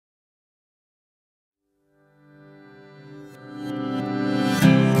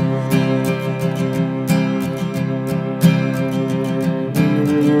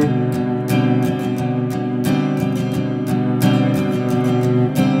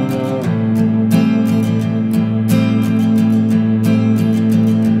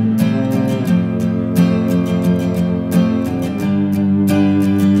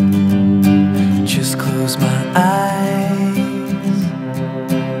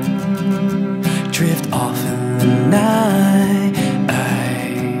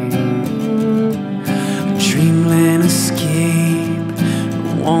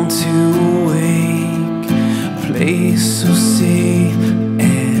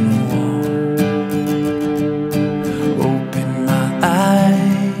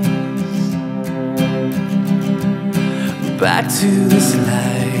to this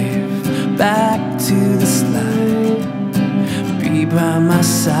life, back to this life. Be by my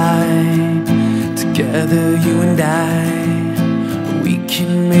side, together you and I. We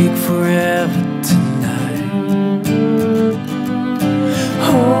can make forever tonight.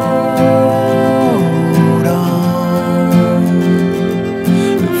 Hold on,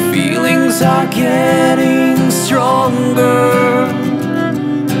 the feelings are getting stronger.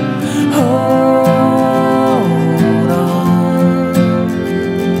 Hold on,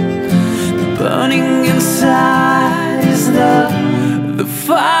 the burning inside is the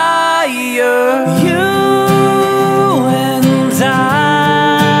fire. You and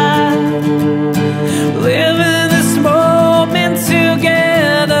I live in this moment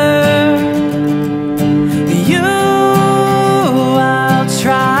together. You, I'll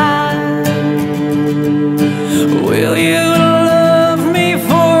try. Will you love me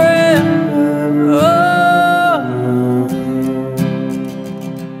forever?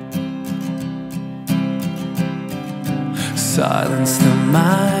 Silence the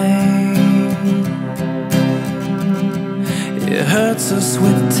mind. It hurts us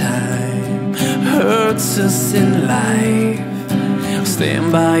with time, hurts us in life. I'll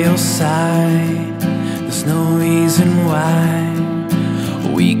stand by your side. There's no reason why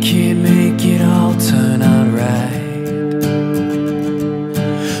we can't make it all turn out.